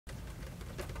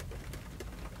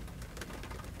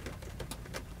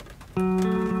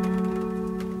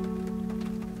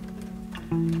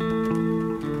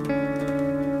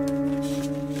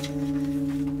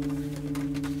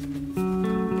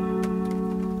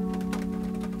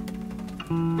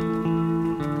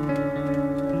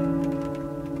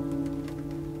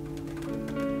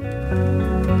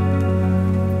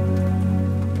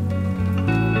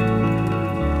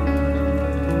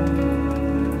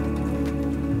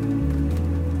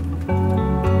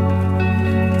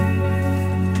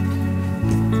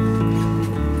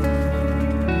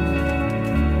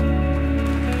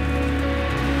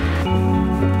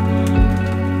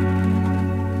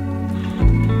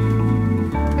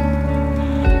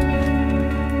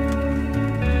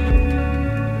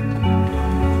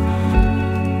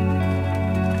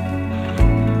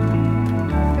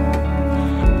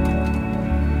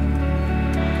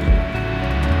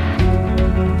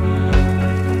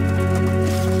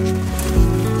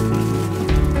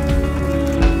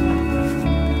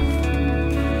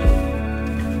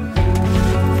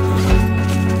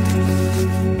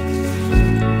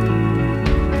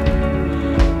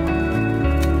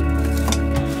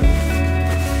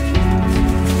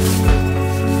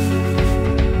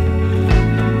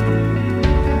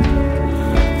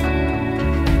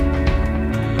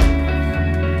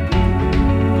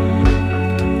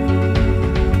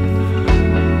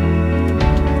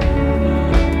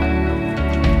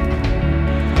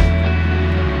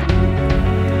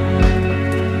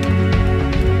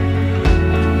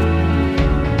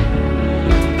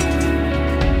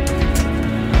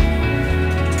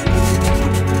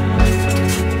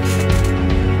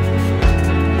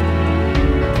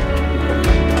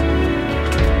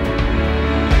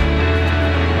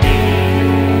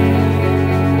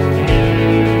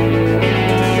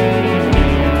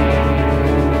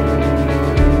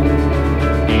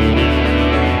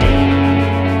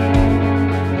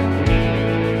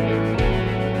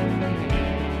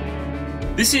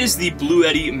This is the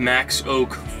Bluetti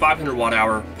Maxoak 500 watt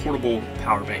hour portable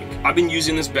power bank. I've been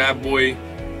using this bad boy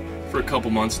for a couple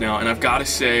months now, and I've got to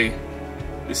say,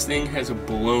 this thing has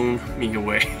blown me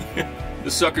away.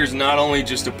 The sucker's not only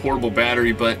just a portable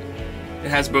battery, but it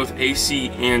has both AC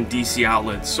and DC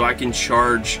outlets, so I can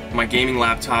charge my gaming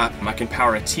laptop, I can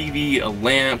power a TV, a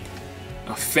lamp,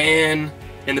 a fan.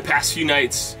 In the past few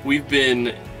nights, we've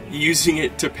been using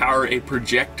it to power a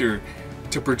projector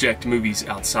to project movies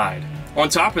outside. On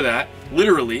top of that,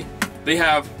 literally, they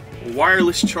have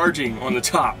wireless charging on the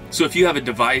top. So if you have a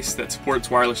device that supports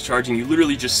wireless charging, you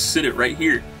literally just sit it right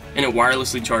here and it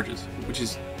wirelessly charges, which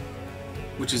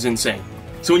is insane.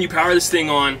 So when you power this thing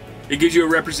on, it gives you a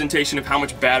representation of how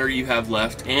much battery you have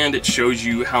left, and it shows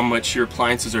you how much your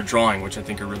appliances are drawing, which I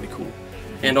think are really cool.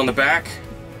 And on the back,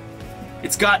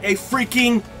 it's got a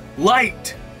freaking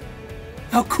light.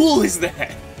 How cool is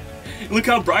that? Look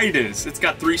how bright it is. It's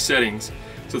got 3 settings.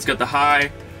 So it's got the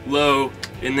high, low,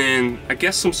 and then I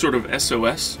guess some sort of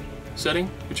SOS setting,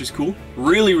 which is cool.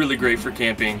 Really, really great for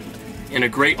camping, and a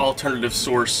great alternative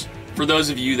source for those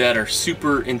of you that are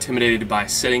super intimidated by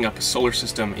setting up a solar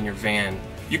system in your van.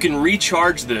 You can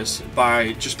recharge this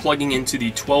by just plugging into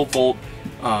the 12-volt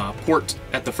port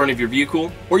at the front of your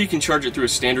vehicle, or you can charge it through a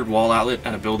standard wall outlet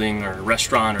at a building or a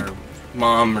restaurant or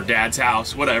mom or dad's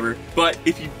house, whatever. But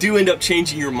if you do end up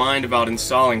changing your mind about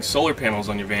installing solar panels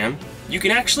on your van, you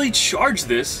can actually charge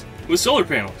this with solar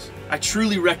panels. I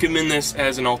truly recommend this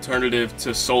as an alternative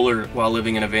to solar while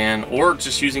living in a van, or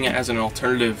just using it as an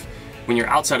alternative when you're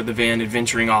outside of the van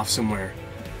adventuring off somewhere.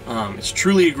 It's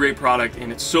truly a great product,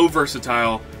 and it's so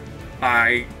versatile.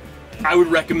 I would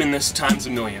recommend this times a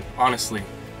million, honestly.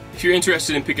 If you're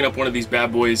interested in picking up one of these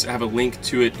bad boys, I have a link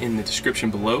to it in the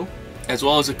description below, as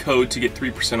well as a code to get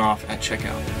 3% off at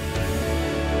checkout.